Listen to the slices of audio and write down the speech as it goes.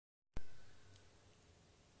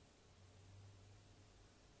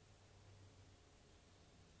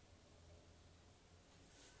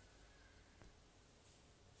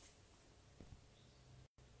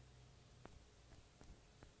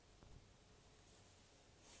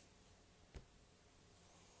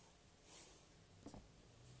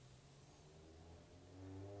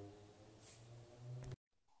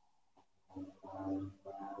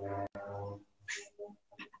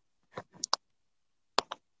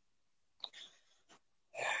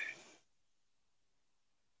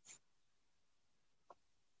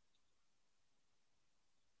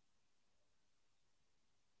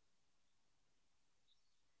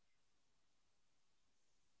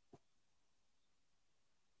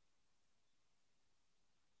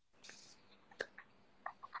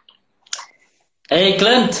Hey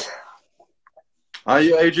Clint, How are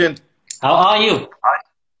you, Adrian? how are you?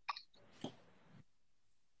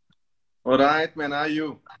 All right, man. How are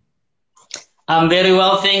you? I'm very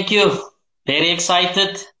well, thank you. Very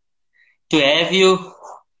excited to have you.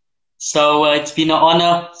 So it's been an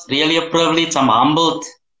honor, it's really a privilege. I'm humbled.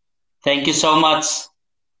 Thank you so much.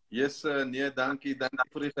 Yes, nee, dankie. Dankie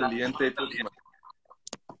vir die geleentheid ook, man.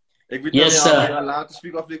 Ek weet nou nie, Yes, are you sir. allowed to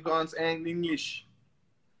speak Afrikaans and English?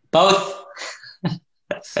 Both.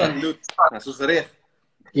 Salute. That's is reg.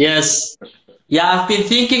 Yes. Yeah, I've been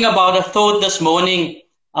thinking about a thought this morning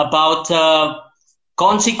about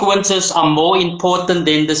consequences are more important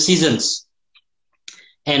than decisions.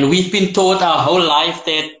 And we've been taught our whole life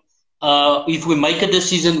that if we make a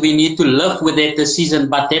decision, we need to live with that decision,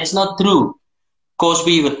 but that's not true. Because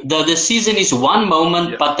the decision is one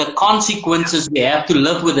moment, Yeah. but the consequences, we have to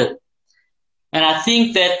live with it. And I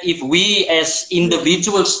think that if we as Yes.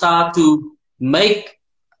 individuals start to make,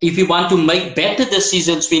 if we want to make better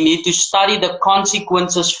decisions, we need to study the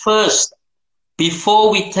consequences first before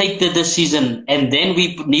we take the decision, and then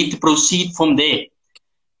we need to proceed from there.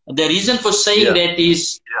 The reason for saying Yeah. that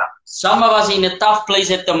is some of us in a tough place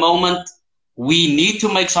at the moment. We need to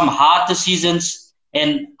make some hard decisions.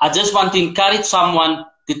 And I just want to encourage someone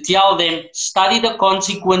to tell them, study the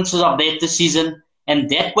consequences of that decision. And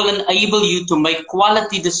that will enable you to make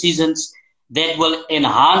quality decisions that will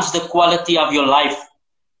enhance the quality of your life.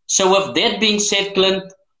 So with that being said, Clint,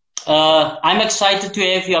 I'm excited to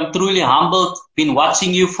have you. I'm truly humbled. Been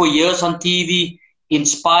watching you for years on TV,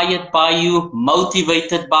 inspired by you,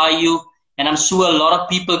 motivated by you, and I'm sure a lot of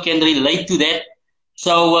people can relate to that.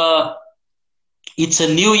 So it's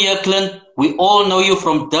a new year, Clint. We all know you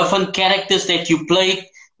from different characters that you played.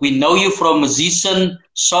 We know you from musician,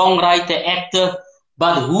 songwriter, actor.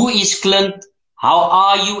 But who is Clint? How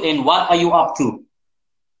are you, and what are you up to?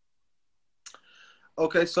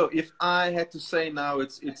 Okay, so if I had to say now,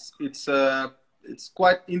 it's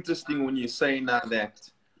quite interesting when you say now that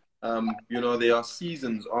you know, there are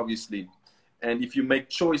seasons, obviously, and if you make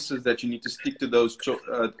choices that you need to stick to those,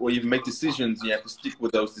 or you make decisions, you have to stick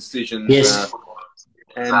with those decisions. Yes.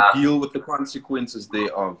 And deal with the consequences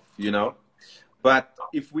thereof, you know. But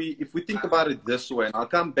if we think about it this way, and I'll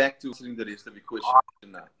come back to answering the rest of the question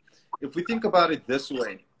now. If we think about it this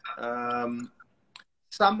way,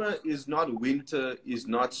 summer is not winter, is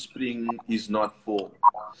not spring, is not fall.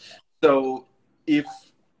 So if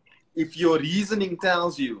your reasoning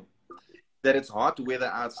tells you that it's hot weather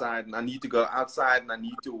outside and I need to go outside and I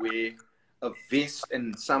need to wear a vest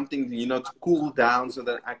and something, you know, to cool down so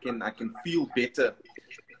that I can feel better,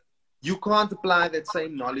 you can't apply that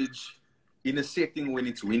same knowledge in a setting when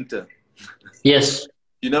it's winter. Yes.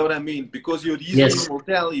 You know what I mean? Because your reasoning Yes. will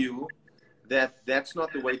tell you that that's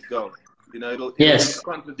not the way to go. You know, it'll Yes.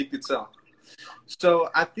 contradict itself. So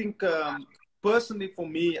I think, personally for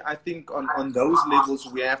me, I think on those levels,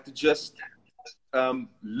 we have to just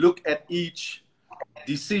look at each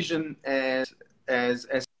decision as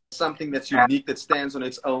something that's unique, that stands on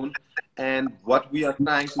its own, and what we are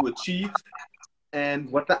trying to achieve and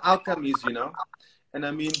what the outcome is, you know. And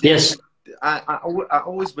I mean, Yes. I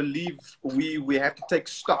always believe we have to take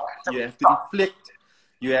stock. You have to reflect.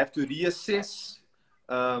 You have to reassess.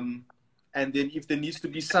 And then if there needs to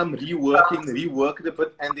be some rework it a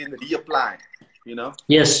bit, and then reapply, you know.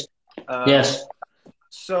 Yes. Yes.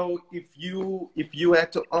 So if you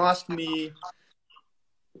had to ask me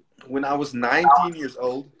when I was 19 years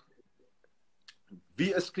old,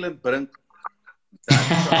 wie is Clint Brink?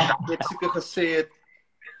 Dan ek seker gesê het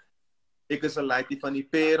ek is 'n laaitie van die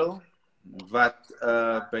Parel wat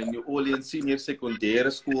by New Orleans Senior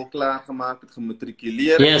Sekondêre Skool klaar gemaak het,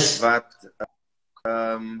 gematrikuleer, Yes. wat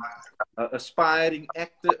 'n aspiring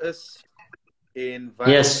actor is en wat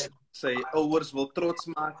Yes. sy ouers wil trots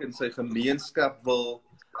maak en sy gemeenskap wil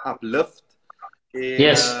uplift en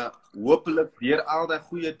Yes. hopelik deur al daai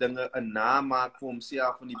goeie dinge 'n naam maak vir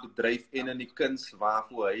homself in die bedryf en in die kuns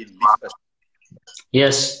waarvoor hy lief is.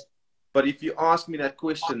 Yes. But if you ask me that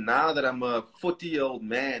question now that I'm a 40-year-old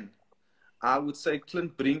man, I would say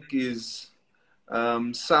Clint Brink is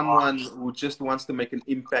someone who just wants to make an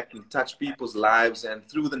impact and touch people's lives, and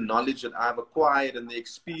through the knowledge that I've acquired and the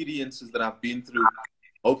experiences that I've been through,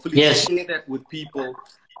 hopefully Yes. share that with people,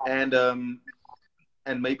 and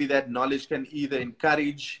maybe that knowledge can either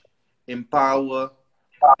encourage, empower,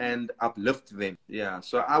 and uplift them. Yeah,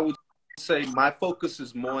 so I would say my focus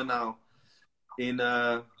is more now in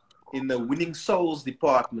the winning souls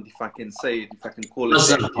department, if I can say it, if I can call it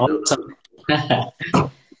Awesome. that, you know. Awesome.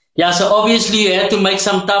 Yeah, so obviously you had to make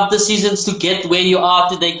some tough decisions to get where you are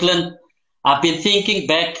today, Clint. I've been thinking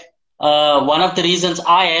back one of the reasons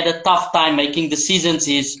I had a tough time making decisions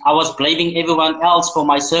is I was blaming everyone else for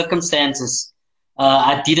my circumstances.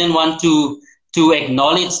 I didn't want to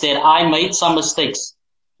acknowledge that I made some mistakes.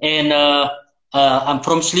 And I'm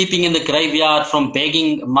from sleeping in the graveyard, from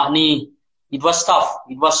begging money. It was tough.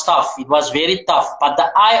 It was tough. It was very tough. But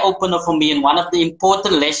the eye opener for me, and one of the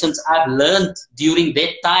important lessons I've learned during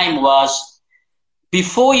that time was,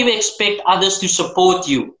 before you expect others to support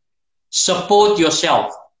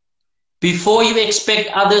yourself. Before you expect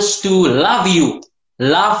others to love you,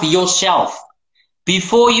 love yourself.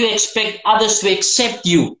 Before you expect others to accept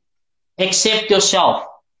you, accept yourself.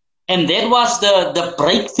 And that was the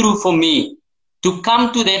breakthrough for me to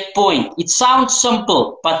come to that point. It sounds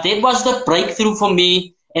simple, but that was the breakthrough for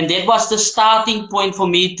me. And that was the starting point for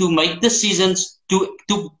me to make decisions to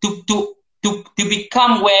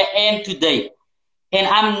become where I am today. And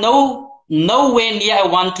I'm nowhere near I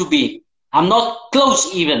want to be. I'm not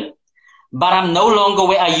close even, but I'm no longer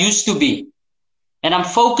where I used to be. And I'm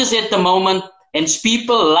focused at the moment, and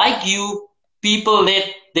people like you, people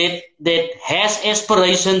that has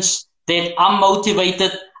aspirations, that are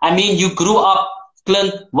motivated. I mean, you grew up,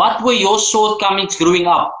 Clint. What were your shortcomings growing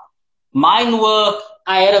up? Mine were,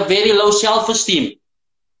 I had a very low self-esteem.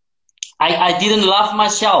 I didn't love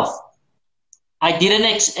myself. I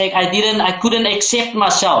couldn't accept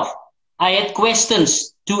myself. I had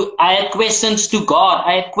questions to God.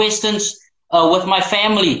 I had questions with my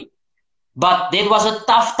family. But that was a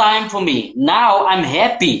tough time for me. Now I'm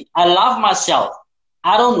happy. I love myself.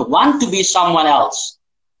 I don't want to be someone else.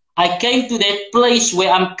 I came to that place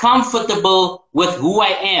where I'm comfortable with who I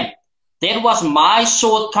am. That was my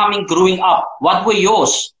shortcoming growing up. What were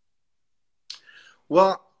yours?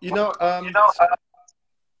 Well,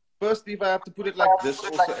 first, if I have to put it like this,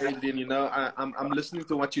 also, Adrian, I'm listening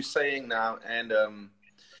to what you're saying now, and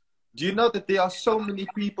do you know that there are so many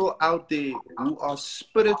people out there who are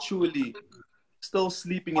spiritually still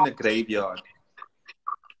sleeping in a graveyard?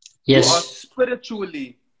 Yes. Who are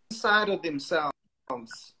spiritually inside of themselves,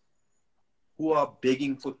 who are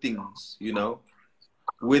begging for things,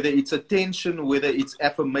 whether it's attention, whether it's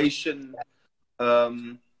affirmation,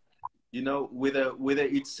 whether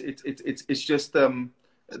it's just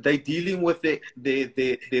they're dealing with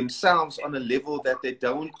themselves on a level that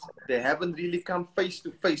they haven't really come face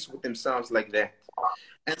to face with themselves like that.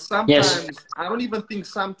 And sometimes, Yes. I don't even think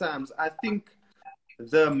sometimes, I think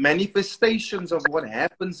the manifestations of what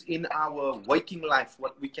happens in our waking life,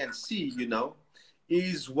 what we can see,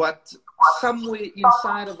 is what somewhere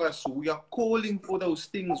inside of us, we are calling for those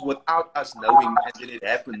things without us knowing, and then it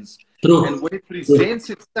happens. True. And when it presents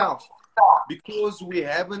itself, because we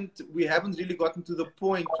haven't really gotten to the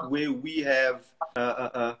point where we have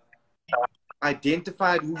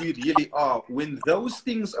identified who we really are. When those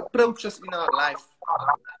things approach us in our life,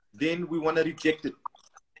 then we want to reject it.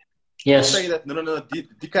 Yes. Say that no,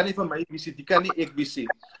 die kan nie van my wees nie, die kan nie ek wees nie.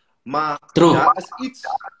 Maar True. daar is iets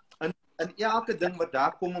in elke ding wat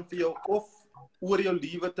daar kom om vir jou of oor jou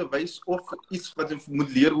lewe te wys, of iets wat jy moet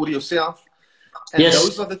leer oor jouself. And yes.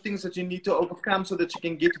 Those are the things that you need to overcome so that you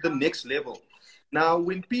can get to the next level. Now,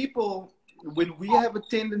 when we have a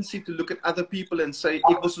tendency to look at other people and say,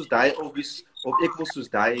 ek wil soos daai of ek wil soos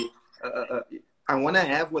daai, I want to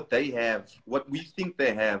have what they have, what we think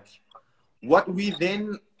they have. What we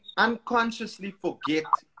then unconsciously forget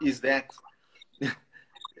is that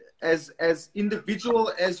as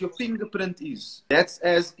individual as your fingerprint is, that's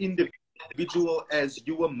as individual as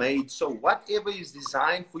you were made. So whatever is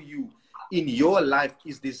designed for you in your life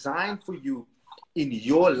is designed for you in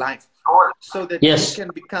your life, so that yes. you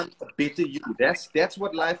can become a better you. That's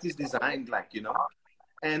what life is designed like,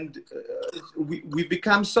 And we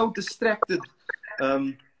become so distracted.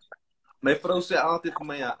 My vrou sê altyd vir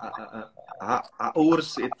my, haar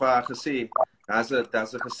ouers het vir haar gesê,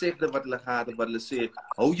 daar's 'n gesegde wat hulle gehad het, wat hulle sê,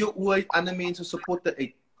 hou jou oë uit ander mense se potte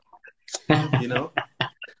uit.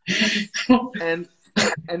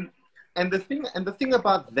 And the thing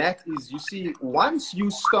about that is, you see, once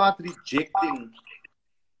you start rejecting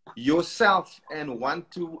yourself and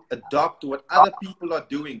want to adopt what other people are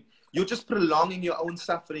doing, you're just prolonging your own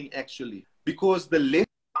suffering, actually, because the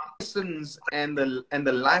lessons and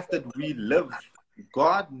the life that we live,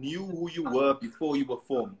 God knew who you were before you were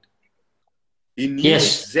formed. He knew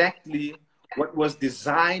yes. exactly what was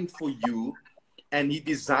designed for you, and He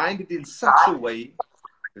designed it in such a way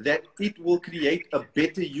that it will create a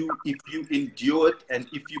better you if you endure it, and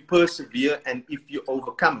if you persevere, and if you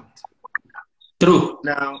overcome it. True.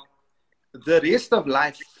 Now, the rest of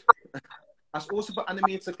life, as ons op ander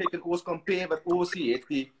mense kyk en ons compare wat ons het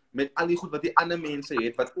met al die goed wat die ander mense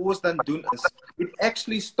het, wat ons dan doen is, it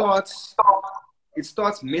actually starts it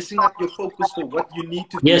starts messing up your focus for what you need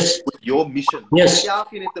to do Yes. with your mission. Yes. Yeah,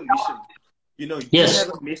 you need a mission. You know, you Yes.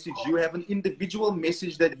 have a message. You have an individual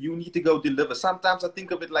message that you need to go deliver. Sometimes I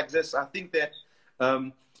think of it like this. I think that,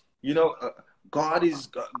 you know, God is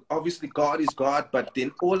obviously God is God, but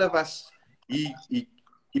then all of us,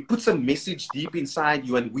 He puts a message deep inside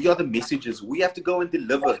you, and we are the messages. We have to go and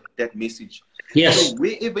deliver that message. Yes. So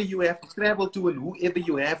wherever you have to travel to and whoever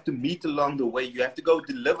you have to meet along the way, you have to go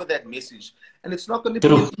deliver that message. And it's not going to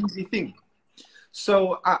be an easy thing.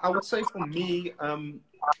 So I would say for me,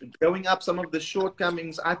 growing up, some of the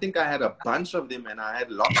shortcomings, I think I had a bunch of them, and I had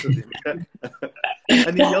lots of them.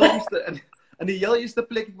 En die heel eerste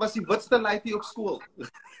plek was die witste laaitjie op school.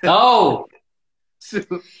 Oh. So,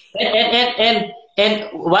 and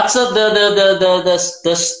what's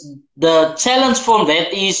the challenge from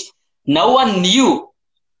that is no one knew.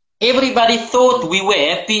 Everybody thought we were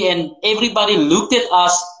happy, and everybody looked at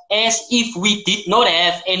us as if we did not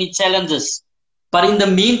have any challenges. But in the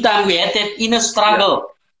meantime, we had that inner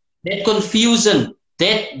struggle, that confusion,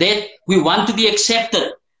 that we want to be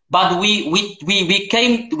accepted, but we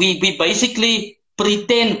basically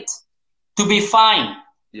pretend to be fine,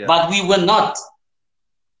 but we were not.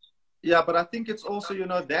 Yeah, but I think it's also, you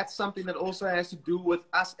know, that's something that also has to do with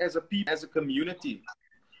us as a people, as a community.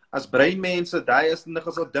 As breinmense, daai is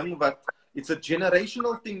niks 'n ding wat, it's a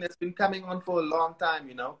generational thing that's been coming on for a long time,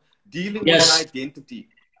 you know, dealing with an identity.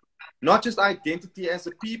 Not just identity as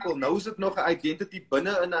a people, nou is dit nog 'n identity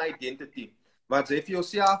binne in 'n identity. Wat jy vir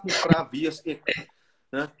jouself moet vra, wie is ek?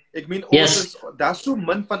 Ek meen, ons is, daar's so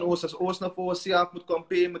min van ons, as ons nou vir onsself moet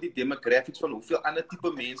compare met die demographics van hoeveel ander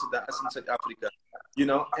tipe mense daar is in Suid-Afrika. You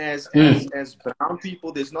know, as brown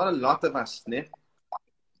people, there's not a lot of us, né?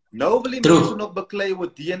 Nou wil die mense nog beklei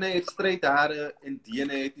wat Dene het straight hare en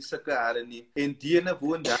Dene het nie sulke hare nie. En Dene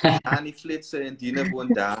woon daar in die fletse en Dene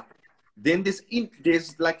woon daar. Then there's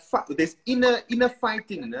inner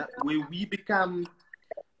fighting, né? Where we become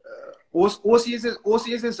ons is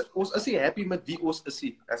happy met wie ons is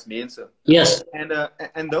as mense. Yes.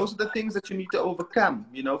 And those are the things that you need to overcome.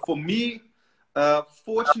 You know, for me,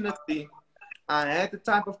 fortunately, I had the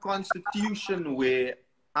type of constitution where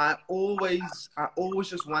I always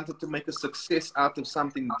just wanted to make a success out of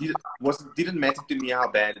something. Didn't matter to me how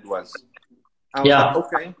bad it was. I was like,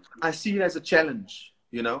 okay, I see it as a challenge,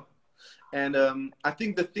 you know. And I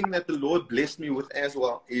think the thing that the Lord blessed me with as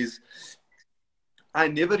well is I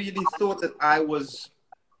never really thought that I was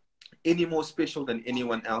any more special than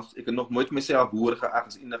anyone else. Ek het nog nooit myself hoër geag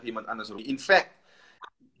as enigiemand anders. In fact,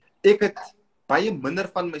 ek het baie minder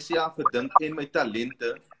van myself gedink en my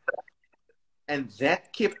talente. And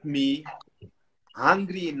that kept me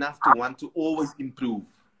hungry enough to want to always improve.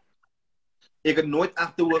 Ek het nooit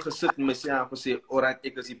agteroor gesit en myself gesê, alright,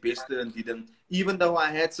 ek is die beste in die ding. Even though I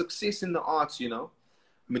had success in the arts, you know,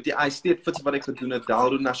 met die I-State fits wat ek gedoen het,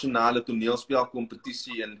 Dalro nasionale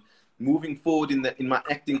toneelspelkompetisie, and moving forward in my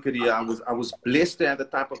acting career, I was blessed to have the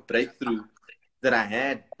type of breakthrough that I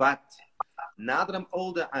had. But now that I'm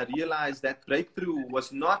older, I realized that breakthrough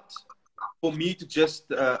was not for me to just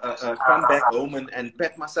come back home and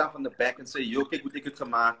pat myself on the back and say, "Yo, kyk hoe ek het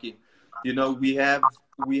gemaak het." You know, we have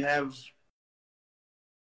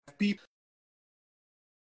people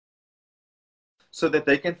so that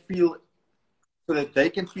they can feel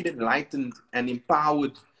enlightened and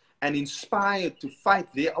empowered and inspired to fight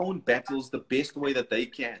their own battles the best way that they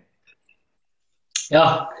can.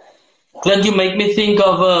 Yeah, Clint, you make me think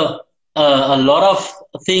of a lot of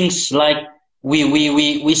things. Like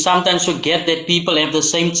we sometimes forget that people have the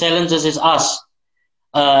same challenges as us,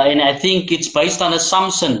 and I think it's based on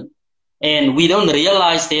assumption, and we don't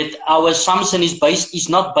realize that our assumption is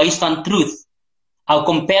not based on truth. Our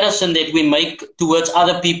comparison that we make towards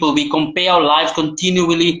other people, we compare our lives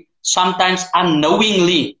continually, sometimes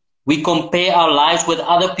unknowingly. We compare our lives with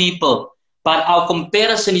other people, but our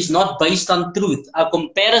comparison is not based on truth. Our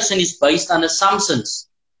comparison is based on assumptions.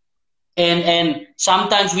 And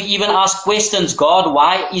sometimes we even ask questions, God,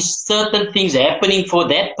 why is certain things happening for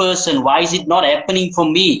that person? Why is it not happening for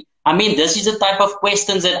me? I mean, this is the type of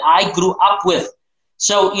questions that I grew up with.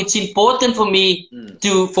 So it's important for me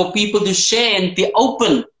for people to share and be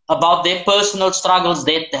open about their personal struggles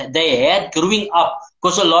that they had growing up,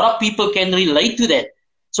 because a lot of people can relate to that.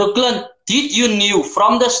 So Clint, did you knew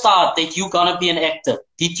from the start that you're gonna be an actor?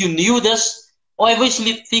 Did you knew this?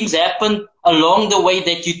 Obviously things happened along the way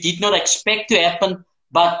that you did not expect to happen,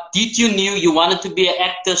 but did you knew you wanted to be an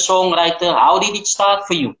actor, songwriter? How did it start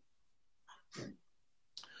for you?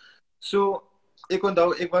 So, ek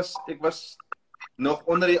onthou, ek was nog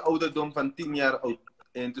onder die ouderdom van 10 jaar oud,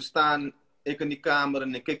 en toe staan ek in die kamer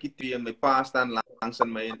en ek kyk die TV en my pa staan langs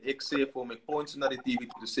aan my en ek sê vir hom, ek points na die TV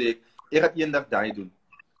toe sê ek gaan eendag daai doen.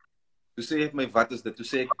 Toe sê ek my, wat is dit? Toe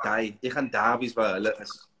sê ek daai, ek gaan daar wees waar hulle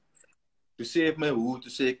is. Toe sê ek my hoe,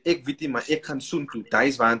 toe sê ek weet nie, maar ek gaan soen toe, daai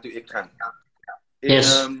is waartoe ek gaan.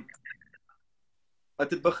 En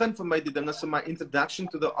at het begin vir my, die dinge so my introduction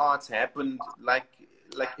to the arts happened like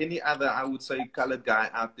any other, I would say, colored guy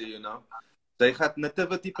out there, you know. Sy gaat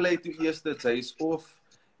nativity play toe eerst, sy is of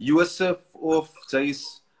Joseph, of sy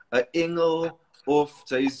is 'n engel, of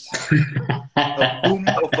sy is 'n boom,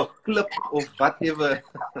 of 'n klip, of whatever.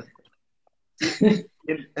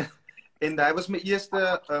 And that was my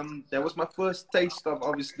that was my first taste of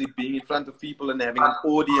obviously being in front of people and having an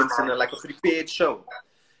audience and like a prepared show.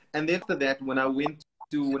 And then after that, when I went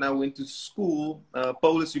to school,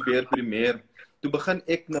 Paulus Hubert Primair, toe begin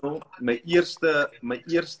ek nou my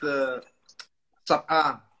eerste sap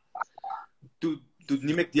A. Toe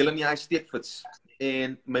neem ek deel in die steekfits.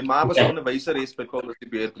 En my ma was onderwyseres by Paulus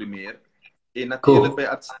Hubert Primair. En natuurlik by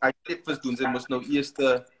steekfits doen sy mos nou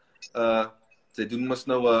eerste sy doen mos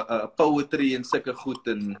nou 'n poetry en sulke goed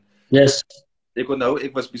en yes. Ek onthou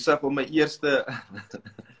ek was besig om my eerste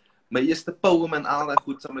poem en al daai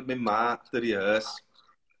goed saam met my ma te rehearse.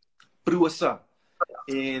 Prosa.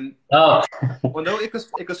 En onthou ek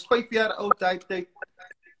is 5 jaar oud tyd.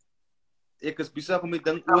 Ek is besig om die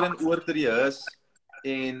ding oor en oor te rehearse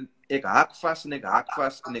en ek hak vas en ek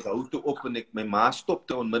hou toe op en my ma stop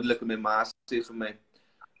toe onmiddellik en my ma sê vir my,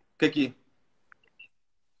 kykie,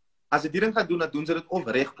 as jy die ding gaan doen, dan doen sy dit of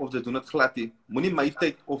reg of jy doen dit glad nie. Moenie my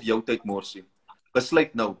tyd of jou tyd morsie.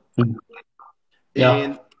 Besluit nou. Ja.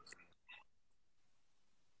 En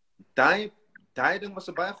daai ding was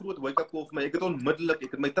 'n baie groot wake-up call vir my. Ek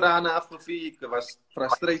het my trane afgevee, ek was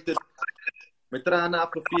frustrated. My trane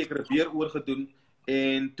afgevee, ek het weer oorgedoen.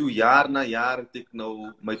 En toe jaar na jaar het ek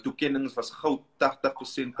nou, my toekennings was goud,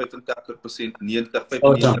 80%, 85%, 90%,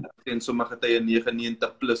 95%, sommige tye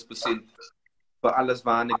 99+% vir alles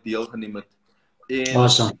waaraan ek deelgeneem het. En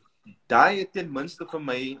daai het ten minste vir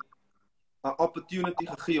my 'n opportunity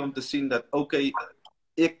gegee om te sien dat, okay,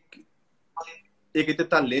 ek het 'n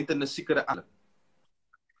talent en 'n sekere aard.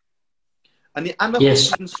 En die ander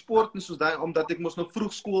goed in sport en soos daai, omdat ek mos nog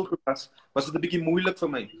vroeg skool was dit 'n bietjie moeilik vir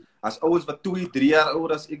my. As ouens wat 2-3 jaar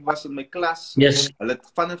ouer as ek was in my klas, hulle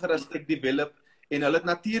het vinniger as ek develop, en hulle het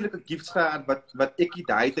natuurlike gifts gehad wat ek die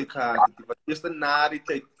daai tyd gehad het, wat eers na die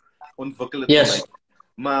tyd ontwikkel het vir my.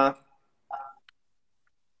 Maar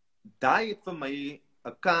daai het vir my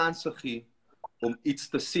 'n kans gegee om iets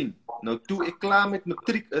te sien. Nou toe ek klaar met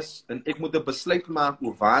matriek is en ek moet 'n besluit maak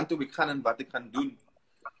oor waartoe ek gaan en wat ek gaan doen.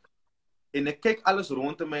 En ek kyk alles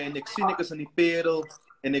rondom my en ek sien ek is in die perel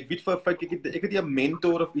en ek weet vir 'n feit ek het nie 'n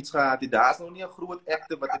mentor of iets gehad nie. Daar's nog nie 'n groot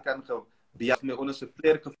actor wat ek kan beheer my onder sy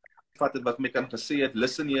vleer gevat het wat my kan gesê het,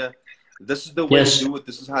 listen here, this is the way to do it,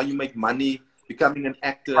 this is how you make money becoming an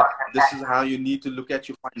actor, this is how you need to look at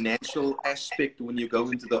your financial aspect when you go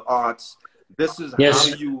into the arts, this is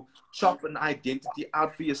how you chop an identity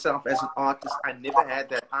out for yourself as an artist. I never had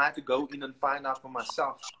that. I had to go in and find out for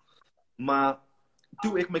myself. Maar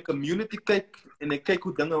toe ek my community kyk en ek kyk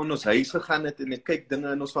hoe dinge in ons huis gegaan het en ek kyk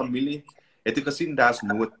dinge in ons familie, het ek gesien daar's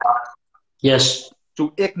nood.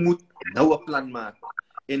 So ek moet nou 'n plan maak.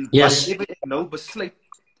 En wat ek nou besluit,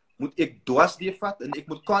 moet ek dwarsdeur vat en ek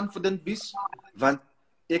moet confident wees, want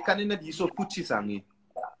ek kan nie net hierso voetjies hang nie.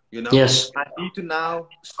 You know, I need to now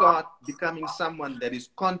start becoming someone that is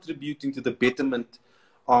contributing to the betterment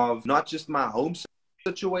of not just my home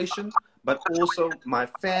situation, but also my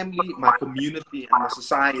family, my community, and my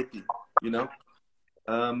society, you know.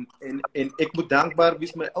 En ek moet dankbaar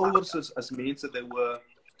wees my ouers as mense, they were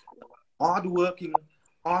hardworking,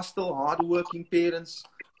 are still hardworking parents.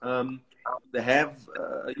 They have,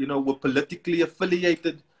 were politically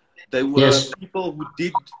affiliated. They were people who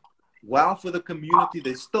did well for the community.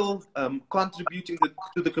 They're still contributing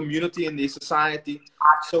to the community and their society.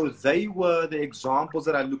 So they were the examples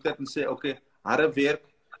that I looked at and said, okay, harde werk,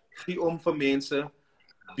 gee om vir mense,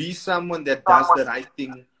 be someone that does the right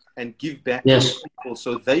thing and give back to people.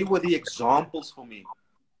 So they were the examples for me.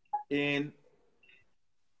 En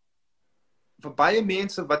vir baie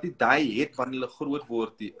mense wat die daai het wanneer hulle groot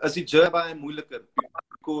word, is die journey baie moeiliker,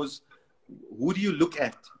 because who do you look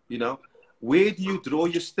at, you know? Where do you draw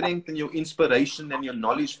your strength and your inspiration and your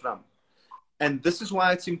knowledge from? And this is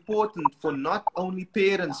why it's important for not only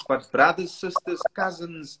parents, but brothers, sisters,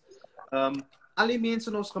 cousins, alle mense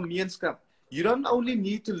in ons gemeenskap. You don't only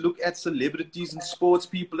need to look at celebrities and sports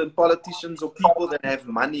people and politicians or people that have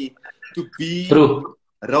money to be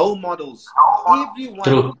role models.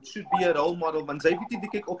 Everyone should be a role model, want sy weet nie wie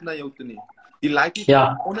kyk op na jou toe nie. Die laaitjie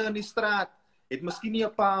Ja. onder in die straat het miskien nie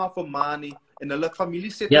 'n pa of 'n ma nie en hulle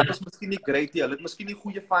familie setup Ja. is miskien nie great nie. Hulle het miskien nie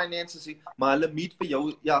goeie finances nie, maar hulle meet vir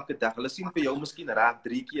jou elke dag. Hulle sien vir jou miskien raak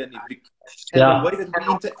 3 keer in die week. And the way that we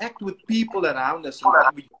interact with people around us and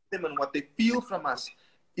what we give them and what they feel from us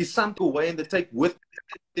is something away and they take with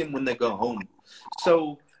them when they go home.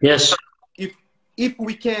 So Yes. if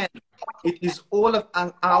we can, it is all of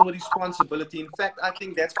our responsibility. In fact, I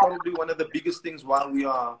think that's probably one of the biggest things while we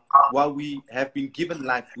have been given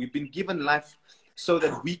life. We've been given life so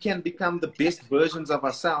that we can become the best versions of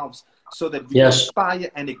ourselves, so that we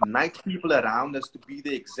inspire and ignite people around us to be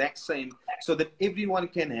the exact same, so that everyone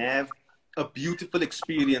can have a beautiful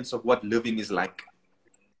experience of what living is like.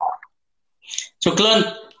 So Clint,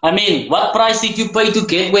 I mean, what price did you pay to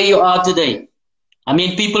get where you are today? I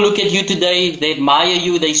mean, people look at you today, they admire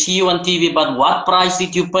you, they see you on TV, but what price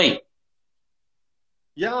did you pay?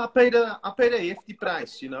 Yeah, I paid a hefty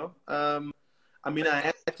price, you know. I mean, I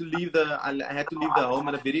had to leave the home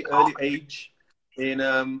at a very early age. En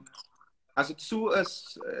as dit so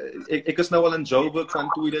is, ek is nou al in Joburg van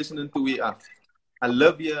 2002 af. I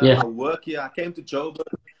live here, I work here. I came to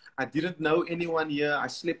Joburg. I didn't know anyone here. I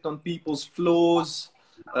slept on people's floors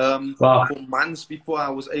for months before I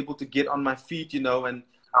was able to get on my feet, you know. And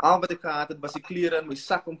al wat ek gehad het was die klere in my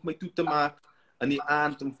sak om vir my toe te maak in die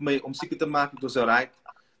aand om seker te maak het was alright.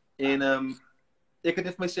 En ek het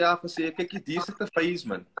net vir myself gesê, kyk hier, dis 'n phase,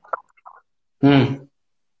 man.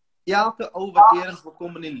 Elke ou wat eers wil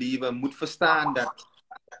kom in die lewe moet verstaan dat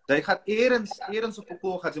jy gaan eers op 'n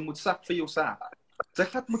koel gaan, jy moet sak vir jou saak. Jy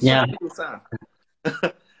gaan moet sak vir jou saak.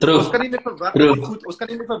 Ons kan nie meer verwag goed. Ons kan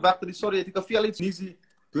nie meer verwag dat sorry, ek het veel iets nie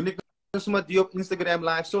doen ek sommer die op Instagram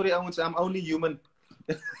live. Sorry ouens, I'm only human.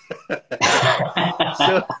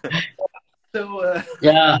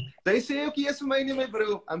 They say okay, yes, my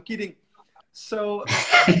bro. I'm kidding. So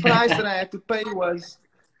the price that I had to pay was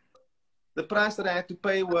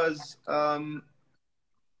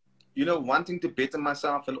you know, wanting to better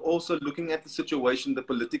myself and also looking at the situation, the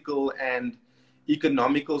political and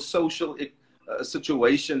economical, social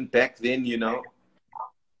situation back then, you know.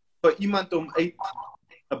 Vir iemand om uit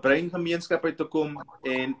 'n breingemeenskap uit te kom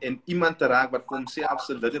en iemand te raak wat vir homself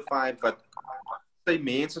solidified, wat sy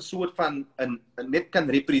mense soort van net kan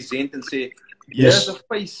represent en sê, here's a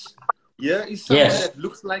face, here is someone that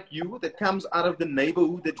looks like you, that comes out of the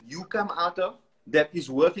neighborhood that you come out of, that is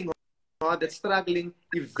working hard, that's struggling.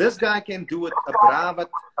 If this guy can do it, 'n braaf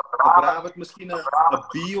wat miskien 'n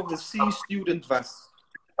B of 'n C student was.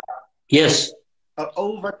 Yes. 'n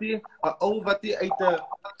ou wat nie uit 'n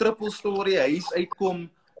triple story huis uitkom,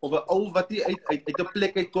 of 'n ou wat nie uit 'n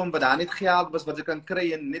plek uitkom wat daar net geld was wat jy kan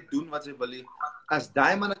kry en net doen wat jy wil. As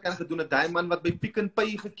daai man het kan gedoen het, daai man wat by Pick n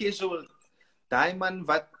Pay gekeesel het, daai man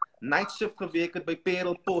wat night shift gewerk het by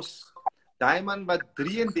Parel Pos, daai man wat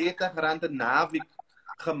R33 'n naweek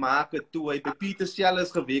gemaak het toe hy by Pieter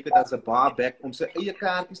Sellers gewerk het as 'n barback om sy eie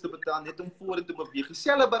kaartjies te betaal net om vorentoe te beweeg.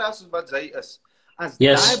 Dieselfde bras soos wat hy is. As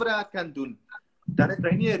daai bra kan doen, dan het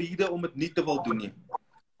hy nie 'n rede om dit nie te wil doen nie.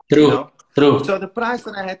 True. You know? True. So the price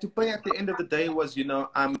that I had to pay at the end of the day was, you know,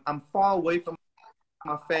 I'm far away from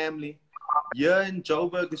my family. Here in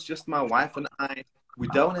Joburg, it's just my wife and I. We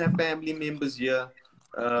don't have family members here.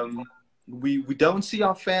 We don't see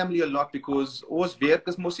our family a lot because ons werk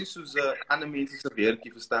is mos nie soos ander mense se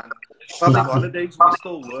werkie, verstaan. Public holidays, we're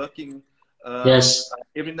still working.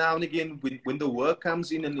 Every now and again, when the work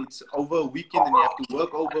comes in and it's over a weekend and you have to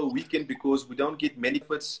work over a weekend because we don't get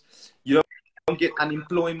benefits, you don't get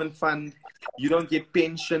unemployment fund, you don't get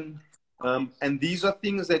pension, and these are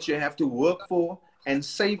things that you have to work for and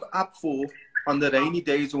save up for on the rainy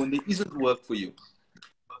days when there isn't work for you.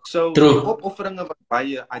 So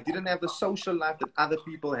I didn't have the social life that other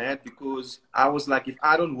people had because I was like, if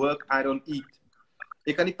I don't work, I don't eat.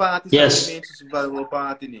 Ek kan nie party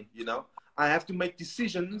party nie, you know. I have to make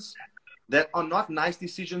decisions that are not nice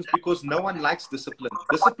decisions because no one likes discipline.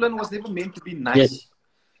 Discipline was never meant to be nice.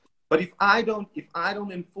 But if I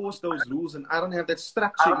don't enforce those rules and I don't have that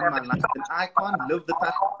structure in my life, then I can't live the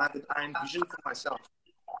type of life that I envision for myself.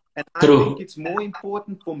 And I think it's more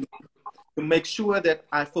important for me to make sure that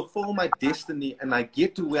I fulfill my destiny and I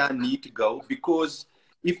get to where I need to go, because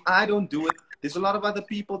if I don't do it, there's a lot of other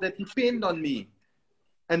people that depend on me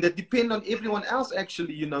and that depend on everyone else.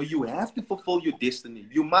 Actually, you know, you have to fulfill your destiny.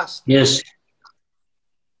 You must. Yes.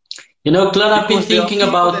 You know, Clint, I've been thinking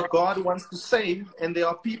about that God wants to save, and there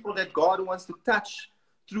are people that God wants to touch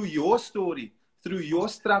through your story, through your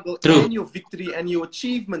struggle and your victory and your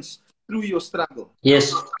achievements through your struggle.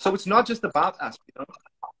 Yes. So it's not just about us, you know.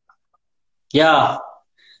 Yeah,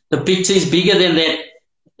 the picture is bigger than that.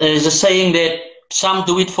 There's a saying that some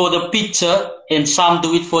do it for the picture, and some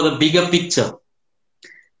do it for the bigger picture.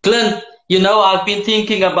 Clint, I've been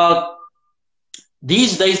thinking about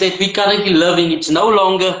these days that we currently living. It's no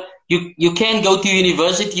longer you can go to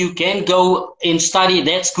university, you can go and study.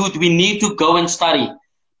 That's good. We need to go and study,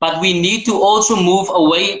 but we need to also move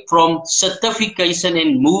away from certification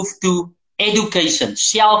and move to education,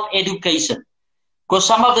 self-education. Because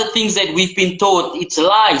some of the things that we've been taught, it's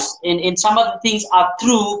lies, and some of the things are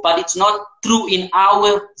true, but it's not true in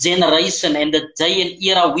our generation and the day and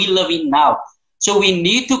era we live in now. So we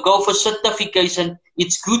need to go for certification.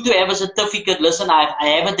 It's good to have a certificate. Listen, I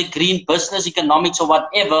have a degree in business, economics, or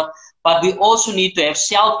whatever, but we also need to have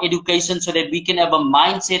self-education so that we can have a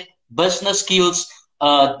mindset, business skills,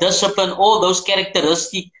 discipline, all those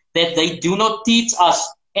characteristics that they do not teach us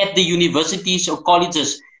at the universities or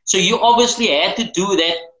colleges. So you obviously had to do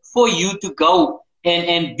that for you to go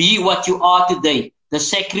and be what you are today, the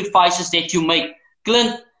sacrifices that you make.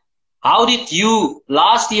 Clint, how did you,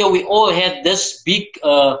 last year we all had this big,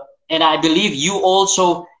 and I believe you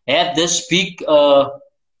also had this big,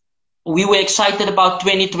 we were excited about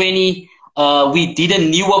 2020. We didn't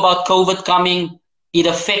knew about COVID coming. It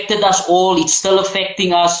affected us all. It's still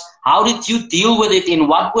affecting us. How did you deal with it, and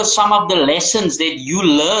what were some of the lessons that you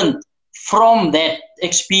learned from that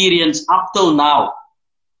experience up till now?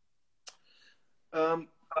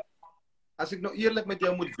 As ek nou eerlik met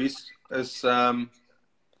jou moet wees, is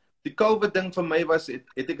die COVID ding vir my was, het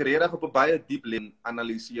ek regtig op 'n baie diep lyn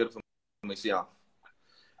analiseer vir myself.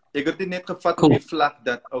 Ek het dit net gevat op die vlak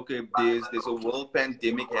dat, okay, there's a world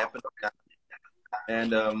pandemic happening.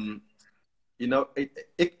 And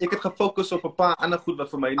ek het gefokus op 'n paar ander goed wat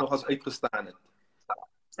vir my nog as uitgestaan het.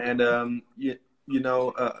 And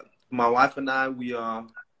my wife and I, we are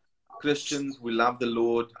Christians. We love the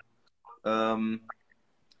Lord.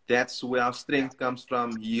 That's where our strength comes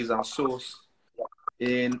from. He is our source.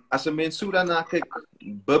 And as a mens so daarna kyk,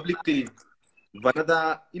 biblically, wanneer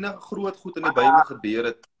daar enige groot goed in die Bybel gebeur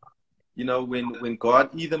het, when God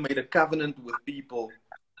either made a covenant with people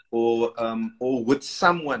or with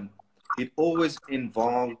someone, it always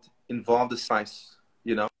involved the sacrifice,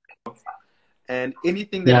 And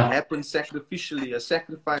anything that happened sacrificially, a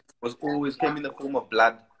sacrifice was always came in the form of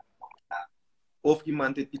blood. Of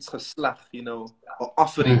iemand het iets geslag, an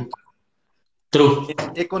offering. True.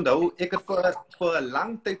 Ek onthou, ek het vir 'n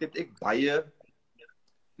lang tyd het ek baie,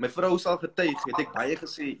 my vrou sal getuig, het ek baie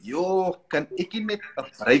gesê, kan ek nie net 'n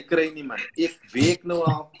breek kry nie, man. Ek werk nou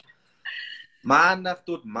al maandag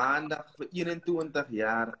tot maandag vir 21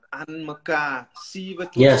 jaar aan mekaar, 7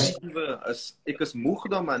 tot 7, ek is moeg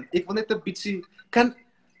dan, man. Ek wil net 'n bietjie, kan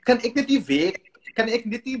ek net nie werk, kan ek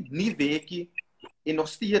net nie werkie en nog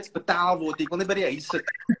steeds betaal word, ek wil net by die huis sit.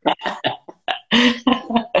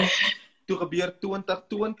 Toe gebeur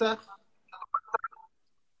 2020,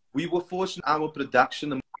 we were fortunate our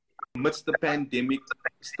production amidst the pandemic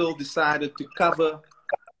still decided to cover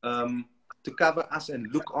us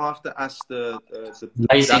and look after us, the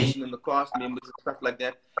production and the cast members and stuff like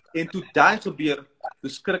that. En toe daai gebeur, toe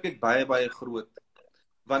skrik ek baie groot.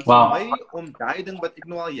 Want vir my, om daai ding wat ek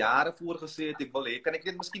nou al jare voorgesê het, ek wil hê, kan ek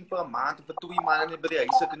net miskien vir 'n maand of vir 2 maande net by die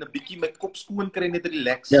huis sit en 'n bietjie my kop skoon kry, net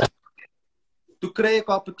relax. Toe kry ek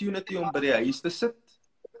 'n opportunity om by die huis te sit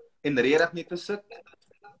en regtig net te sit.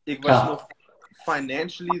 Ek was nog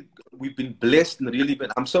financially, we've been blessed and really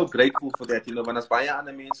I'm so grateful for that, want as baie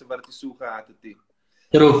ander mense wat dit so gehad het.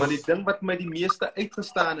 Maar die ding wat my die meeste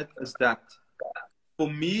uitgestaan het, is dat for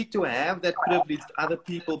me to have that privilege, other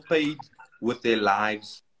people paid with their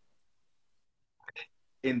lives.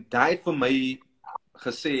 En daai het vir my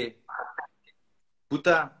gesê,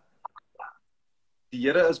 Boeta, die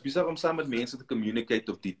Here is besig om saam met mense te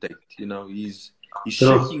communicate op die tyd. He's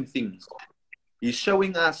shaking things. He's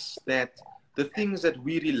showing us that the things that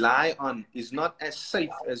we rely on is not as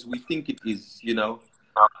safe as we think it is,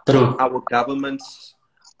 Our governments,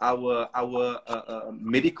 our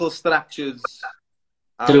medical structures,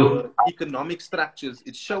 our economic structures,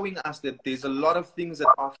 it's showing us that there's a lot of things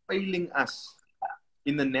that are failing us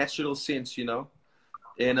in the natural sense,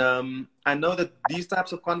 And I know that these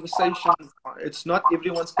types of conversations, it's not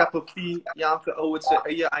everyone's cup of tea. It's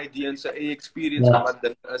an idea and it's an experience of what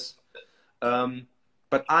that is.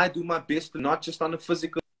 But I do my best, not just on a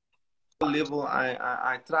physical level.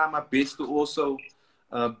 I try my best to also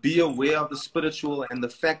be aware of the spiritual and the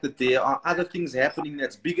fact that there are other things happening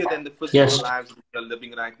that's bigger than the physical lives we are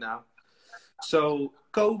living right now. So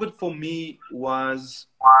COVID for me was,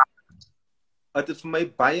 het vir my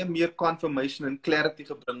baie meer confirmation en clarity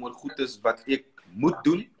gebring oor goed is wat ek moet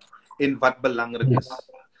doen en wat belangrik is.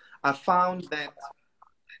 I found that,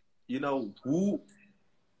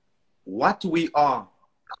 what we are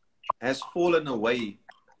has fallen away,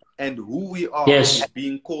 and who we are Yes. is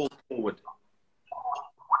being called forward.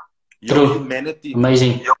 Your True. humanity,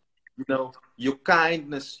 Amazing. you know, your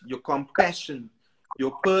kindness, your compassion,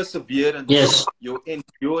 your perseverance, Yes. your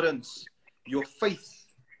endurance, your faith,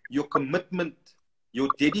 your commitment, your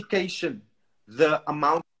dedication, the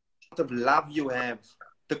amount of love you have,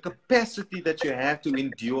 the capacity that you have to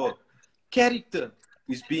endure. Character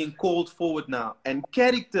is being called forward now, and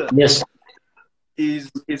character Yes.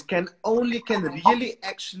 can really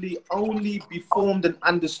actually only be formed and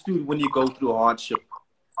understood when you go through hardship.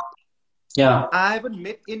 Yeah. I haven't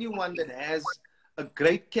met anyone that has a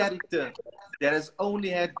great character that has only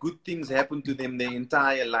had good things happen to them their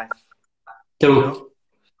entire life. True. You know?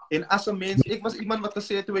 En as 'n mens, ek was iemand wat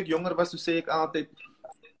gesê het toe ek jonger was, toe sê ek altyd,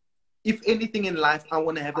 if anything in life, I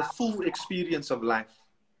want to have a full experience of life.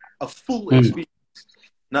 A full experience.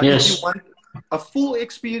 Now, Yes. if you want a full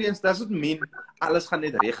experience, doesn't mean alles gaan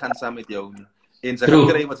net reg gaan saam met jou nie. En sy gaan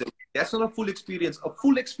kry wat sy. That's not a full experience. A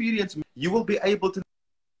full experience, you will be able to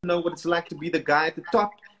know what it's like to be the guy at the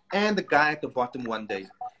top and the guy at the bottom one day.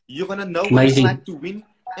 You're gonna know what it's like to win,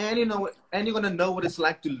 and you're gonna know what it's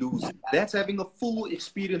like to lose. That's having a full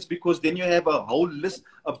experience, because then you have a whole list,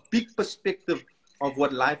 a big perspective of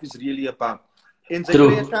what life is really about. En sy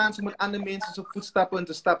kry 'n kans om met ander mense se voetstappe in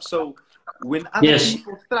te stap. So when other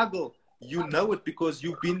people struggle, you know it because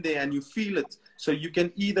you've been there and you feel it. So you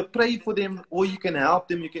can either pray for them or you can help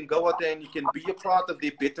them. You can go out there and you can be a part of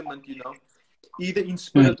their betterment, you know, either in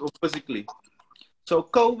spirit or physically. So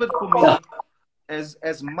COVID for me,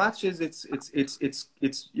 as much as it's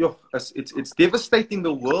devastating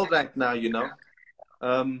the world right now, you know.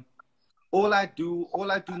 All I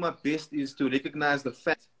do my best is to recognize the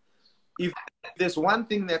fact, if there's one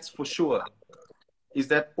thing that's for sure, is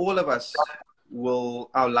that all of us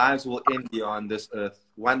our lives will end here on this earth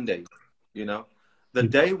one day, you know. The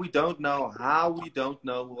day we don't know, how we don't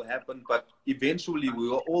know will happen, but eventually we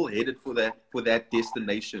are all headed for that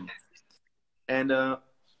destination. And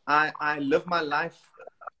I live my life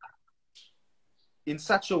in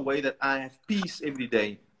such a way that I have peace every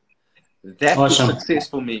day. That is success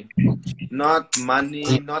for me. Not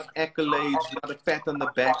money, not accolades, not a pat on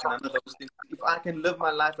the back, none of those things. If I can live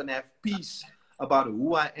my life and have peace about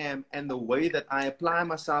who I am and the way that I apply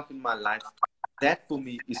myself in my life, that for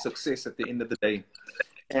me is success at the end of the day.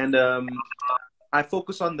 And I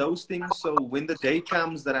focus on those things, so when the day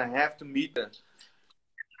comes that I have to meet her,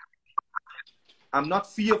 I'm not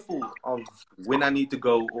fearful of when I need to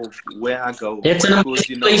go or where I go. That's an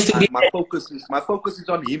amazing place to be. My focus is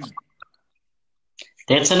on him.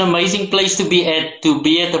 That's an amazing place to be at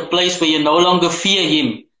a place where you no longer fear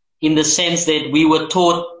him, in the sense that we were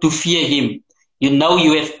taught to fear him. You know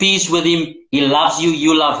you have peace with him, he loves you,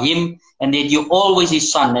 you love him, and that you're always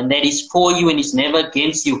his son, and that he's for you and he's never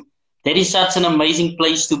against you. That is such an amazing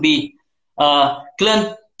place to be.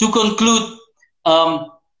 Clint, to conclude,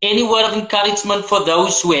 any word of encouragement for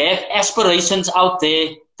those who have aspirations out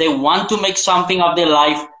there? They want to make something of their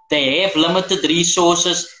life. They have limited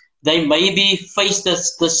resources. They maybe face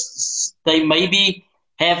they maybe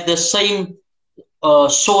have the same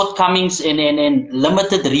shortcomings and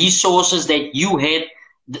limited resources that you had.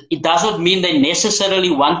 It doesn't mean they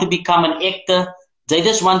necessarily want to become an actor. They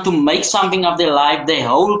just want to make something of their life. They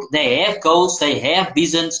have goals, they have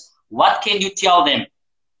visions. What can you tell them?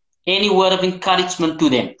 Any word of encouragement to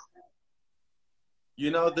them?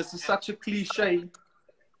 You know, this is such a cliche,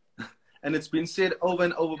 and it's been said over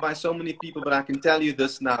and over by so many people, but I can tell you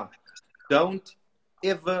this now. Don't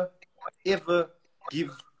ever, ever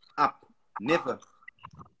give up. Never.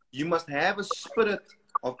 You must have a spirit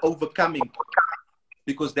of overcoming,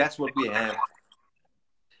 because that's what we have.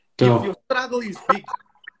 If your struggle is big,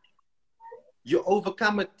 you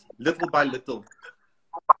overcome it little by little.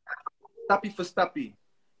 Stappie for stappie,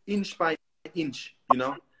 inch by inch, you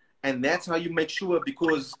know. And that's how you make sure,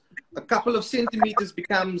 because a couple of centimeters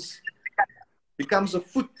becomes a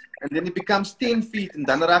foot, and then it becomes 10 feet, and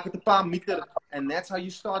dan raak het 'n paar meter, and that's how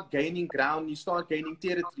you start gaining ground, you start gaining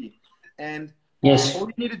territory. And all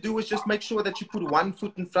you need to do is just make sure that you put one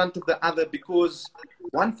foot in front of the other, because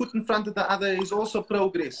one foot in front of the other is also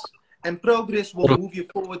progress, and progress will move you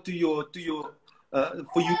forward for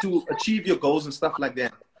you to achieve your goals and stuff like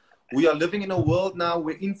that. We are living in a world now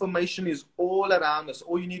where information is all around us.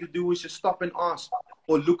 All you need to do is just stop and ask,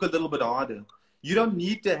 or look a little bit harder. You don't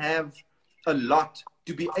need to have a lot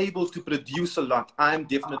to be able to produce a lot. I'm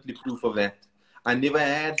definitely proof of that. I never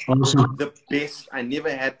had the best. I never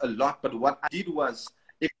had a lot. But what I did was,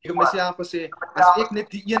 ek myself gesê, as ek net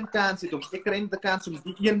die een kans het, of ek kry net die kans om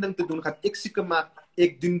die een ding te doen, gaan ek seker maak,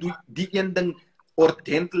 ek doen die een ding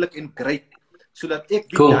ordentlik en great. Sodat ek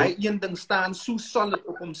weet Cool. daai een ding staan so solid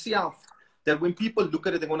op homself that when people look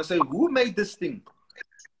at it, they want to say, who made this thing?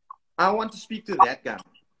 I want to speak to that guy.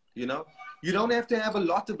 You know, you don't have to have a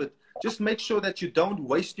lot of it. Just make sure that you don't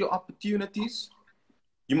waste your opportunities.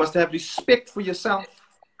 You must have respect for yourself.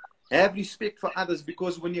 Have respect for others,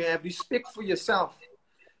 because when you have respect for yourself,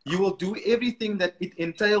 you will do everything that it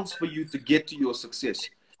entails for you to get to your success.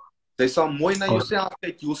 Jy sal mooi na yourself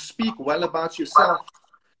kyk, you will speak well about yourself.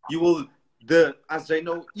 You will, as jy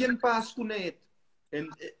nou een paar skoene het, en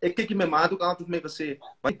ek kyk my ma het ook altyd vir my gesê,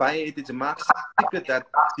 wat baie het, jy maak seker dat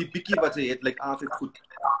die bietjie wat jy het, lyk altyd goed.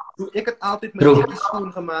 So ek het altyd my bietjie skoon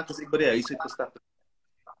gemaak as ek by die huis het gestap het.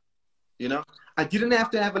 You know, I didn't have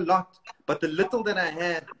to have a lot, but the little that I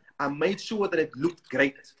had, I made sure that it looked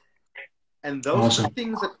great. And those are the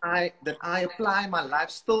things that I apply in my life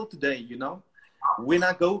still today, you know. When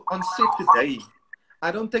I go on set today,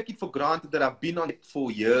 I don't take it for granted that I've been on it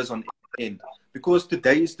for years on end, because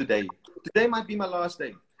today is today. Today might be my last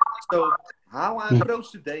day. So how I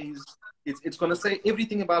approach today is, it's going to say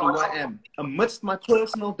everything about who I am, amidst my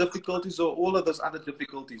personal difficulties or all of those other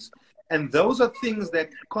difficulties. And those are things that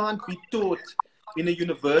can't be taught in a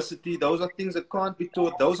university. Those are things that can't be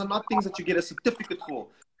taught. Those are not things that you get a certificate for.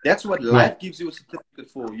 That's what life gives you a certificate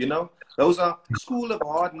for, you know. Those are school of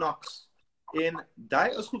hard knocks. And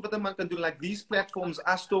that is goed wat 'n man can do, like these platforms,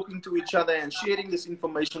 us talking to each other and sharing this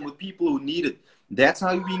information with people who need it. That's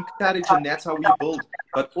how we encourage and that's how we build.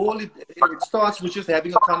 But all it starts with just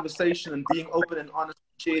having a conversation and being open and honest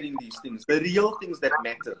and sharing these things, the real things that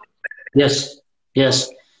matter. Yes, yes.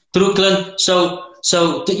 True, Clint.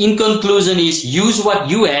 So in conclusion is, use what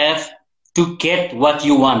you have to get what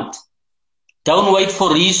you want. Don't wait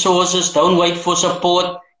for resources. Don't wait for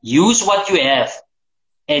support. Use what you have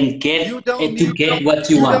and get what you want.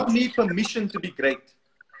 You don't need permission to be great.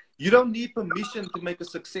 You don't need permission to make a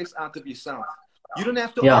success out of yourself. You don't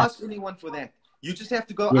have to ask anyone for that. You just have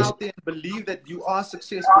to go out there and believe that you are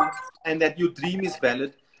successful and that your dream is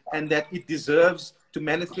valid and that it deserves to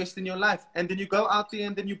manifest in your life. And then you go out there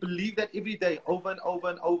and then you believe that every day, over and over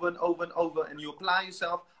and over and over and over, and you apply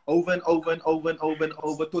yourself over and over and over and over and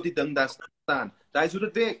over tot die ding daar staan. Daai is hoe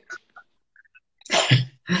dit werk.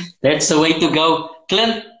 That's the way to go.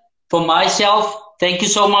 Clint, for myself, thank you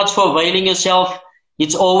so much for availing yourself.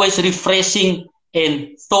 It's always refreshing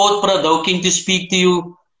and thought-provoking to speak to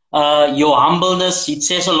you. Your humbleness, it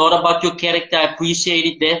says a lot about your character. I appreciate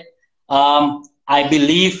it there. I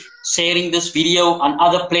believe sharing this video on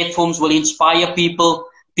other platforms will inspire people.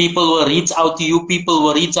 People will reach out to you. People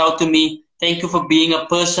will reach out to me. Thank you for being a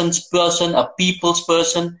person's person, a people's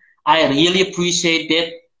person. I really appreciate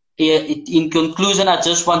that. In conclusion, I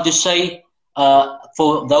just want to say,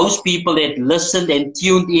 for those people that listened and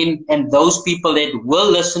tuned in, and those people that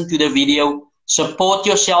will listen to the video, support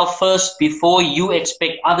yourself first before you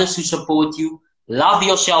expect others to support you. Love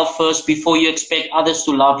yourself first before you expect others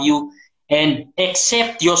to love you. And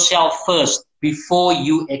accept yourself first before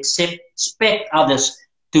you expect others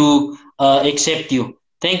to accept you.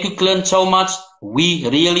 Thank you, Clint, so much. We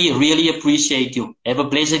really, really appreciate you. Have a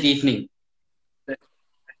blessed evening.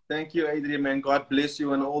 Thank you, Adrian, man. God bless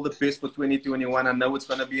you and all the best for 2021. I know it's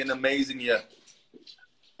going to be an amazing year.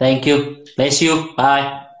 Thank you. Bless you.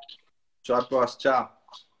 Bye. Ciao, boss. Ciao.